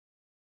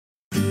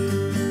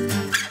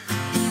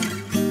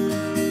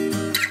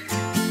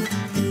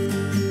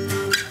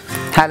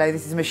Hello,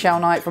 this is Michele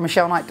Knight from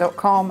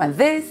michelleknight.com, and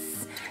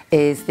this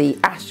is the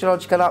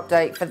astrological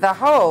update for the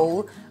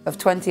whole of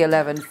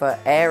 2011 for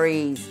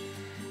Aries.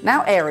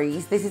 Now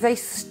Aries, this is a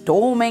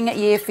storming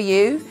year for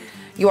you.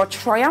 You are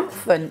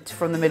triumphant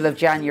from the middle of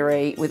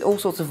January with all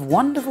sorts of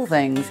wonderful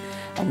things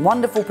and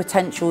wonderful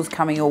potentials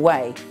coming your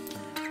way.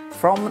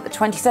 From the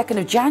 22nd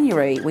of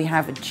January, we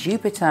have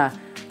Jupiter,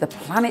 the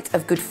planet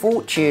of good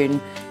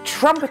fortune,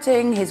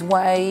 trumpeting his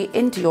way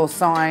into your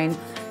sign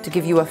to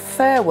give you a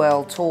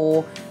farewell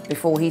tour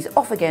before he's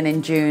off again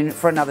in June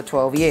for another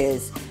 12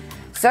 years.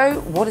 So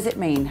what does it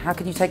mean? How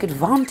can you take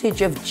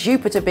advantage of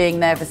Jupiter being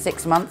there for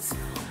 6 months?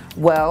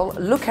 Well,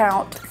 look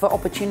out for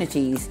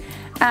opportunities.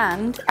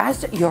 And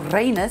as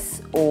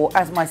Uranus, or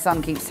as my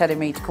son keeps telling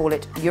me to call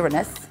it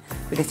Uranus,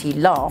 because he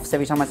laughs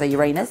every time I say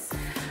Uranus,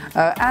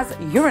 as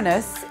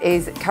Uranus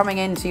is coming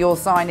into your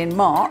sign in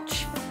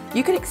March,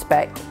 you can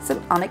expect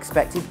some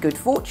unexpected good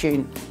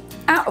fortune.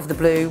 Out of the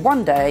blue,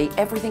 one day,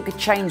 everything could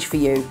change for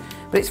you.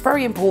 But it's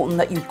very important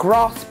that you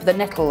grasp the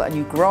nettle and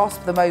you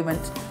grasp the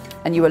moment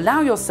and you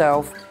allow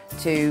yourself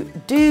to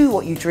do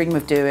what you dream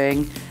of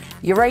doing.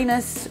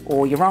 Uranus,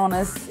 or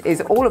Uranus,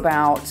 is all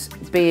about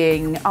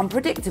being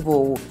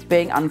unpredictable,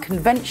 being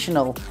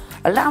unconventional,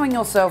 allowing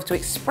yourself to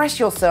express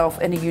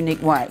yourself in a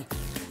unique way.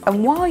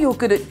 And while you're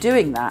good at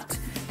doing that,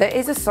 there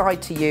is a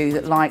side to you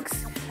that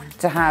likes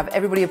to have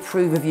everybody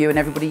approve of you and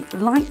everybody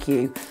like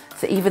you.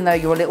 So even though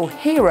you're a little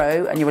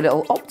hero and you're a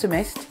little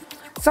optimist,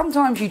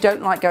 sometimes you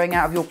don't like going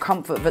out of your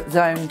comfort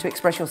zone to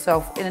express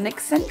yourself in an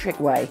eccentric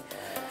way.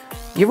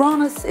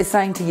 Uranus is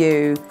saying to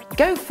you,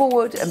 go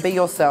forward and be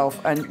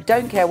yourself and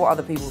don't care what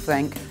other people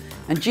think.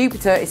 And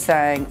Jupiter is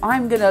saying,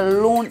 I'm going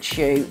to launch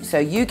you, so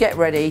you get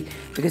ready,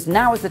 because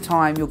now is the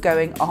time you're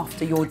going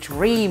after your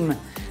dream.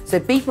 So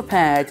be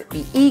prepared,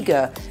 be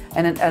eager,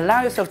 and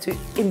allow yourself to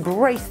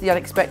embrace the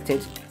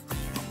unexpected.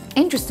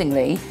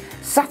 Interestingly,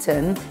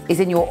 Saturn is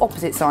in your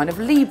opposite sign of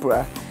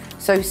Libra.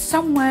 So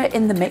somewhere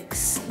in the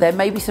mix, there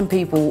may be some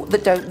people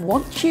that don't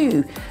want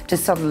you to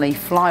suddenly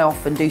fly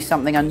off and do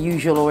something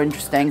unusual or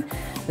interesting.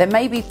 There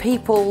may be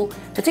people,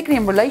 particularly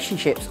in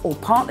relationships or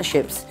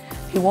partnerships,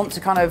 who want to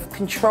kind of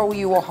control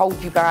you or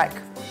hold you back,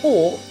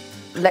 or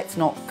let's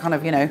not kind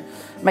of,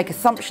 make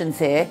assumptions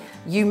here.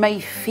 You may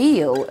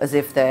feel as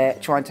if they're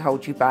trying to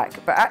hold you back,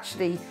 but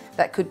actually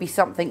that could be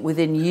something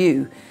within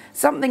you.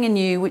 Something in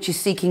you which is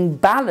seeking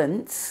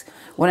balance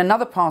when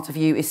another part of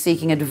you is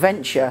seeking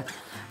adventure.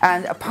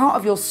 And a part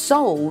of your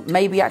soul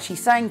may be actually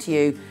saying to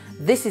you,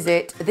 this is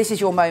it, this is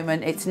your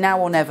moment, it's now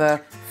or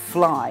never,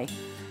 fly.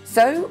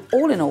 So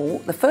all in all,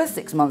 the first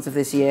 6 months of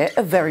this year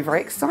are very, very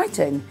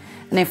exciting.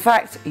 And in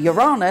fact,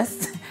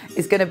 Uranus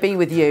is going to be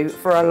with you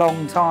for a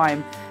long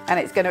time, and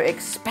it's going to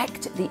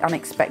expect the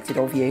unexpected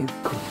of you.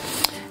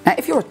 Now,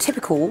 if you're a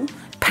typical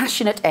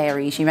passionate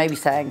Aries, you may be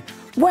saying,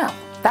 well,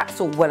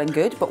 that's all well and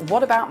good, but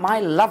what about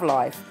my love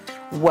life?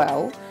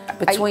 Well,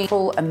 between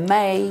April and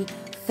May,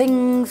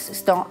 things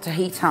start to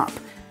heat up,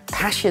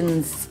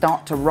 passions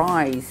start to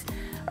rise.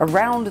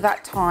 Around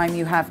that time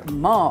you have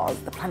Mars,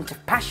 the planet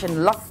of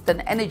passion, lust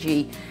and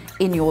energy,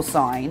 in your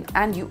sign,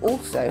 and you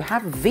also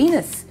have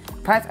Venus,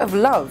 planet of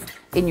love,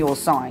 in your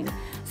sign.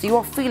 So you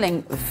are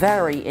feeling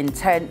very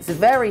intense,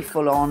 very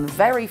full on,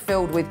 very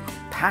filled with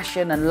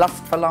passion and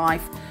lust for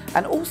life.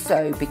 And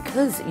also,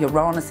 because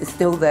Uranus is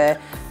still there,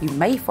 you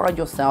may find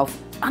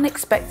yourself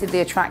unexpectedly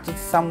attracted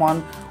to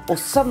someone, or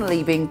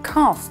suddenly being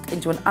cast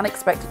into an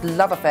unexpected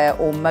love affair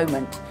or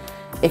moment.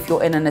 If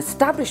you're in an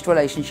established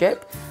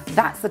relationship,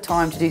 that's the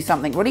time to do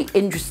something really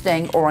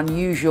interesting or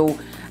unusual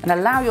and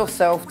allow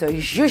yourself to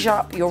zhuzh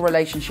up your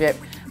relationship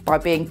by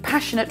being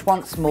passionate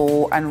once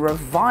more and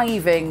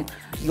reviving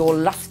your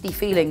lusty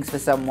feelings for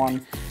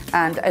someone.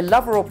 And a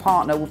lover or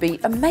partner will be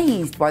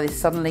amazed by this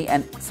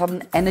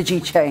sudden energy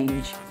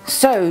change.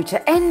 So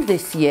to end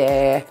this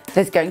year,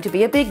 there's going to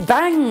be a big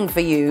bang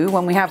for you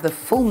when we have the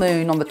full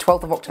moon on the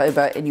 12th of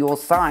October in your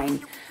sign.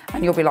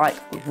 And you'll be like,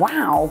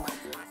 wow,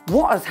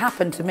 what has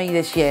happened to me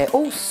this year?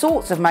 All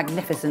sorts of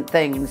magnificent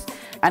things.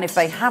 And if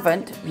they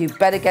haven't, you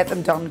better get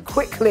them done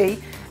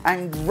quickly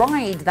and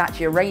ride that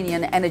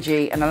Uranian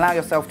energy and allow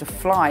yourself to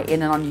fly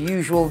in an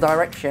unusual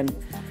direction.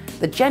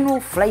 The general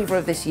flavour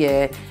of this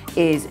year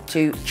is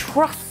to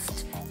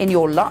trust in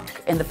your luck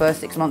in the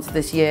first 6 months of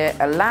this year.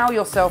 Allow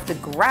yourself to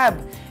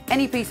grab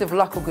any piece of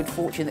luck or good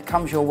fortune that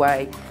comes your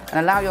way, and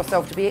allow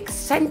yourself to be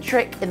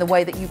eccentric in the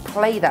way that you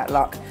play that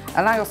luck.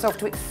 Allow yourself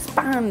to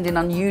expand in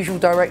unusual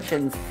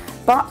directions.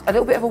 But a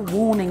little bit of a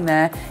warning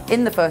there,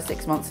 in the first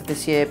 6 months of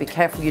this year, be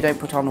careful you don't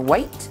put on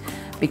weight,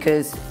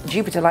 because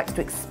Jupiter likes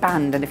to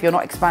expand, and if you're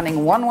not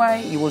expanding one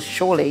way, you will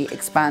surely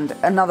expand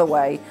another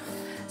way.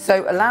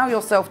 So allow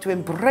yourself to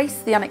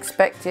embrace the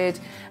unexpected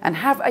and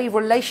have a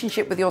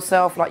relationship with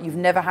yourself like you've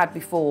never had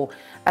before.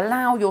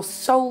 Allow your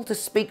soul to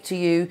speak to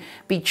you,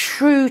 be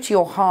true to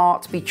your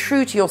heart, be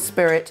true to your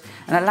spirit,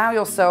 and allow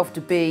yourself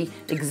to be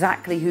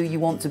exactly who you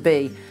want to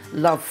be.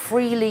 Love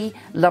freely,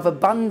 love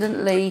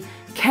abundantly,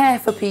 care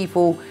for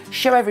people,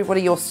 show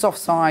everybody your soft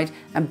side,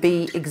 and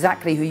be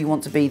exactly who you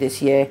want to be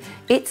this year.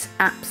 It's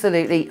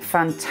absolutely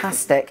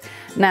fantastic.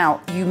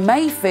 Now, you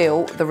may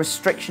feel the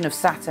restriction of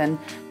Saturn,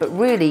 but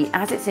really,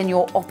 as it's in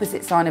your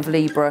opposite sign of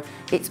Libra,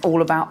 it's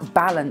all about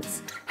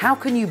balance. How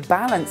can you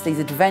balance these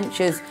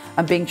adventures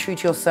and being true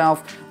to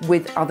yourself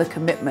with other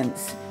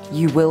commitments?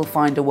 You will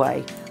find a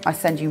way. I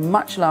send you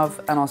much love,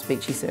 and I'll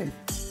speak to you soon.